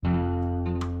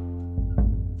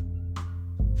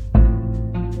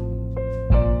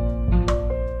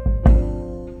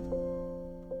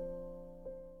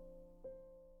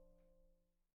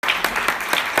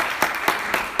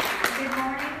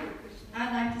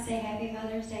say Happy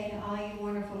Mother's Day to all you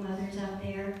wonderful mothers out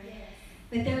there.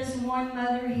 But there's one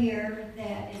mother here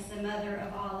that is the mother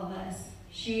of all of us.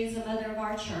 She is the mother of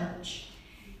our church.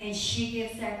 And she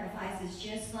gives sacrifices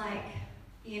just like,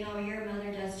 your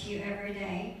mother does to you every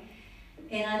day.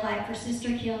 And I'd like for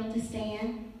Sister Kim to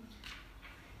stand.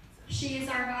 She is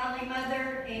our godly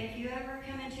mother, and if you ever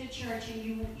come into a church and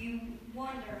you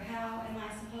wonder, how am I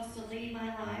supposed to lead my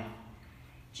life?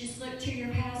 Just look to your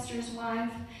pastor's wife,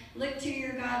 look to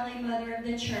your godly mother of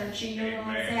the church, and you'll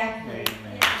know exactly the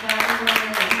godly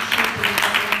mother that you should be.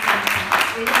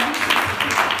 We love you, Sister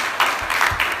Kim.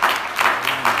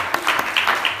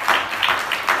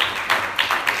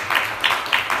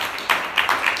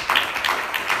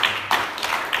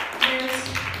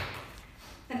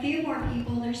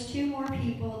 There's two more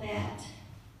people that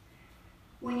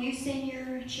when you send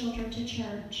your children to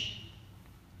church,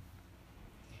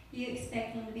 you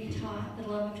expect them to be taught the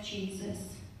love of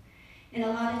Jesus. And a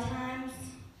lot of times,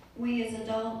 we as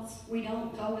adults, we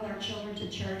don't go with our children to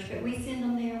church, but we send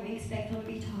them there and we expect them to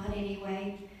be taught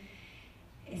anyway.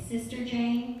 Sister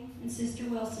Jane and Sister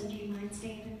Wilson, do you mind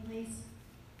standing, please?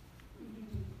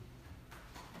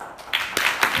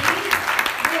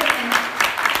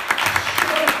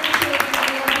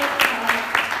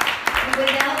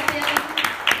 Without them,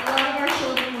 a lot of our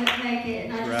children wouldn't make it.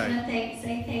 And I just want to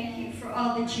say thank you for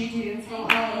all that you do for all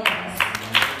of us.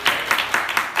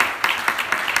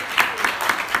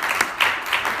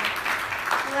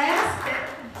 Last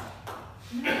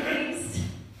but not least,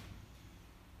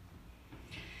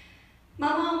 my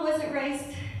mom wasn't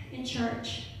raised in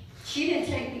church. She didn't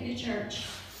take me to church.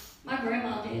 My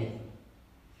grandma did.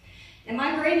 And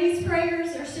my granny's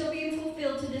prayers are still being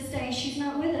fulfilled to this day. She's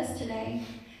not with us today.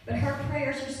 But her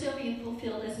prayers are still being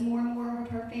fulfilled as more and more of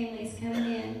her family is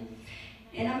coming in.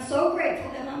 And I'm so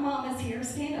grateful that my mom is here.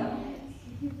 Stand up.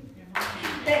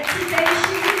 That today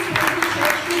she is going to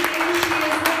church with me. She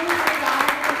is living for God.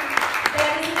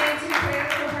 That is an answered prayer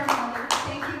for her mother.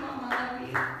 Thank you, Mom. I love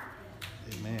you.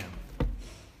 Amen.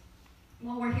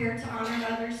 Well, we're here to honor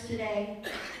mothers today.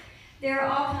 There are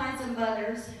all kinds of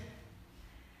mothers.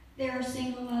 There are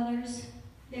single mothers.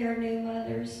 There are new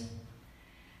mothers.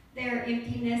 There are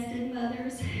empty-nested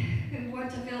mothers who want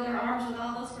to fill their arms with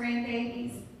all those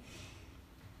grandbabies.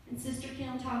 And Sister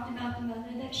Kim talked about the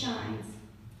mother that shines.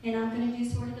 And I'm going to do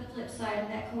sort of the flip side of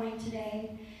that coin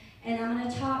today. And I'm going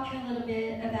to talk a little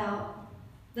bit about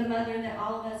the mother that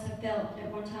all of us have felt at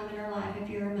one time in our life if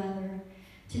you're a mother.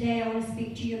 Today I want to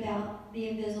speak to you about the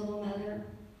invisible mother.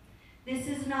 This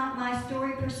is not my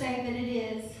story per se, but it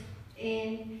is.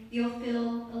 And you'll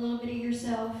feel a little bit of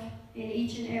yourself in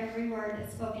each and every word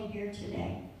that's spoken here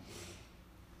today.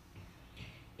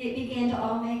 It began to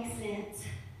all make sense.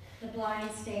 The blind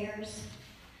stares,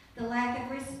 the lack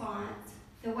of response,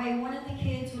 the way one of the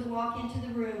kids would walk into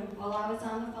the room while I was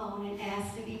on the phone and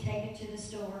ask to be taken to the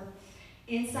store.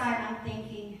 Inside I'm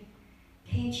thinking,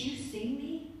 can't you see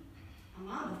me? I'm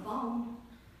on the phone.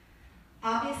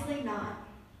 Obviously not.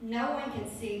 No one can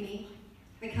see me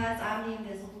because I'm the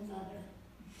invisible mother.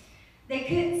 They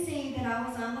couldn't see that I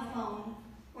was on the phone,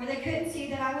 or they couldn't see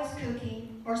that I was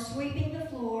cooking, or sweeping the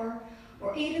floor,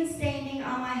 or even standing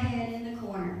on my head in the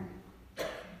corner.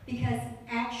 Because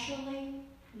actually,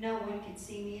 no one could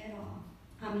see me at all.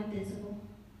 I'm invisible.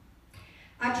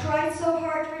 I tried so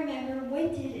hard to remember, when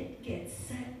did I get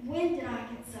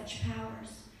such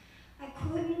powers? I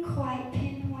couldn't quite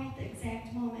pinpoint the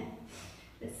exact moment,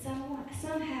 but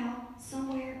somehow,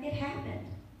 somewhere, it happened.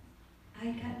 I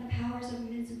had gotten the powers of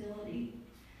invisibility.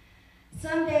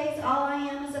 Some days, all I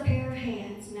am is a pair of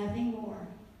hands, nothing more.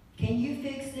 Can you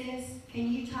fix this?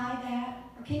 Can you tie that?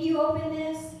 Or can you open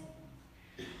this?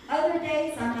 Other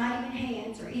days, I'm not even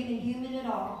hands or even human at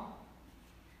all.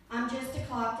 I'm just a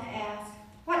clock to ask,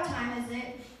 what time is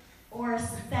it? Or a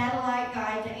satellite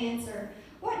guide to answer,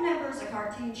 what number is a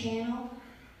cartoon channel?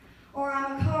 Or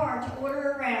I'm a car to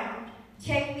order around,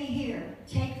 take me here,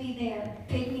 take me there,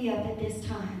 pick me up at this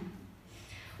time.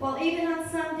 Well, even on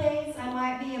some days, I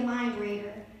might be a mind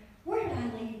reader. Where did I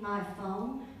leave my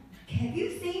phone? Have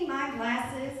you seen my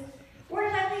glasses? Where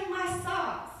did I leave my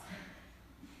socks?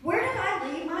 Where did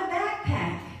I leave my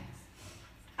backpack?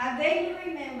 I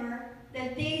vaguely remember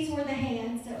that these were the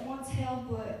hands that once held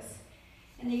books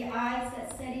and the eyes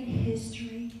that studied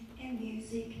history and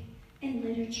music and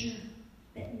literature.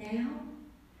 But now,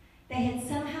 they had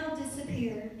somehow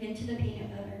disappeared into the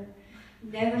peanut butter,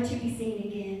 never to be seen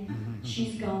again.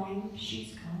 She's going,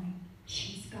 she's going,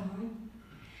 she's gone.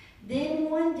 Then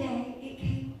one day, it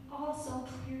came all so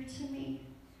clear to me.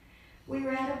 We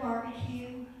were at a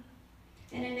barbecue,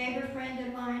 and a neighbor friend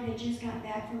of mine had just got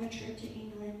back from a trip to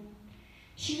England.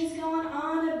 She was going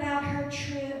on about her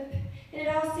trip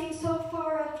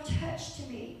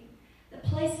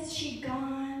she'd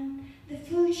gone, the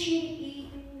food she'd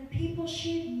eaten, the people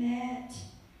she'd met.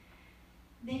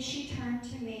 Then she turned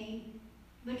to me,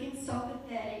 looking so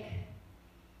pathetic,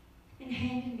 and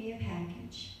handed me a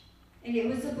package. And it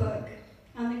was a book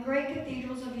on the great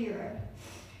cathedrals of Europe.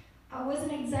 I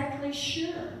wasn't exactly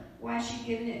sure why she'd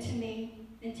given it to me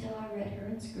until I read her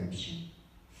inscription.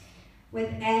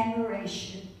 With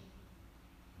admiration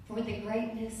for the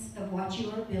greatness of what you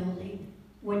are building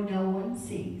when no one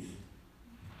sees.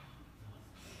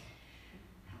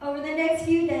 Over the next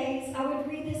few days, I would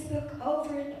read this book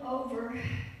over and over.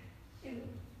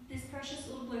 This precious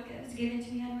little book that was given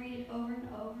to me, I'd read it over and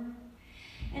over.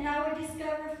 And I would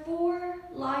discover 4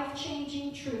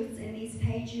 life-changing truths in these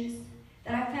pages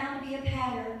that I found to be a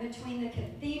pattern between the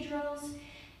cathedrals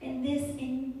and this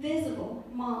invisible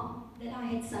mom that I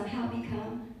had somehow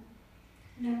become.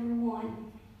 Number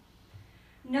 1,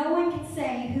 no one can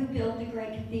say who built the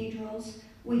great cathedrals.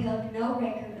 We have no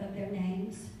record of their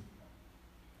names.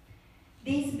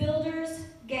 These builders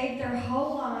gave their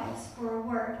whole lives for a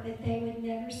work that they would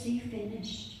never see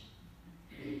finished.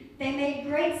 They made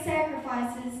great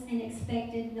sacrifices and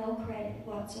expected no credit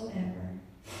whatsoever.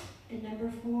 And number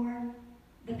 4,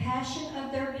 the passion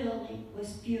of their building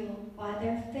was fueled by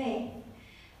their faith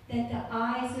that the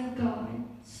eyes of God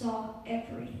saw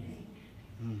everything.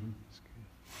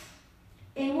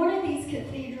 In one of these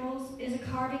cathedrals is a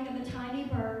carving of a tiny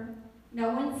bird.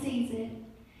 No one sees it.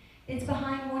 It's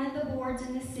behind one of the boards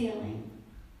in the ceiling.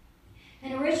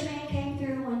 And a rich man came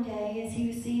through one day as he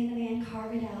was seeing the man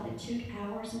carve it out. It took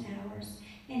hours and hours.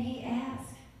 And he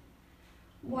asked,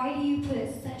 "Why do you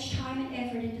put such time and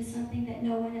effort into something that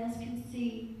no one else can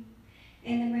see?"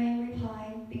 And the man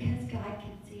replied, "Because God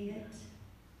can see it."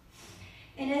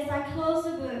 And as I closed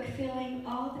the book, feeling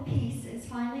all the pieces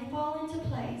finally fall into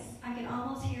place, I could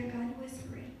almost hear God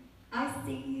whispering, "I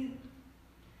see you.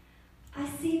 I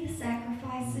see the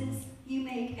sacrifices you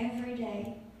make every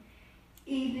day,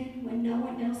 even when no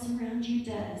one else around you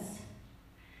does.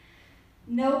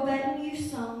 No button you've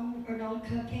sewn or no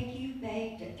cupcake you've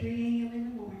baked at 3 a.m. in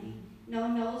the morning, no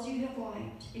nose you have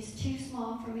wiped is too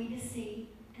small for me to see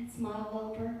and smile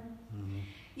over.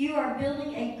 You are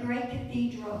building a great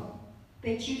cathedral,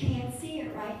 but you can't see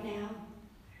it right now.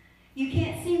 You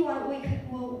can't see what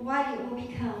it will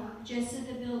become, just as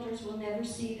the builders will never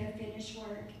see their finished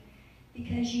work.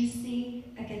 Because you see,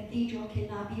 a cathedral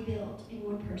cannot be built in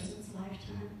one person's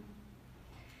lifetime.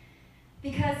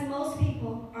 Because most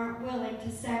people aren't willing to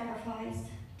sacrifice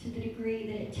to the degree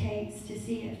that it takes to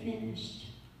see it finished.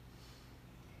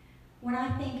 When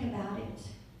I think about it,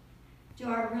 do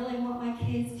I really want my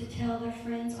kids to tell their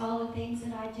friends all the things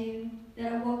that I do?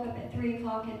 That I woke up at 3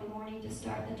 o'clock in the morning to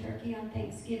start the turkey on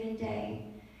Thanksgiving Day?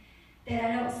 That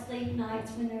I don't sleep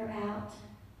nights when they're out?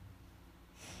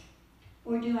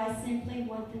 Or do I simply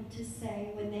want them to say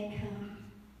when they come,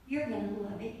 "You're going to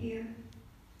love it here"?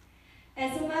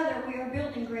 As a mother, we are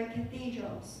building great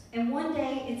cathedrals, and one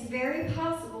day it's very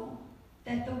possible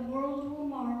that the world will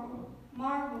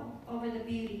marvel over the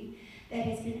beauty that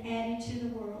has been added to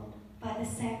the world by the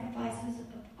sacrifices of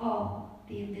all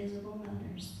the invisible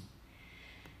mothers.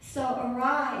 So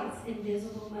arise,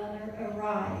 invisible mother,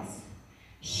 arise.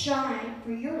 Shine,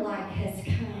 for your light has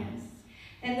come,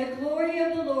 and the glory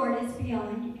of the Lord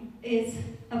is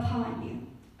upon you.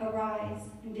 Arise,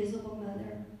 invisible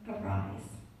mother, arise.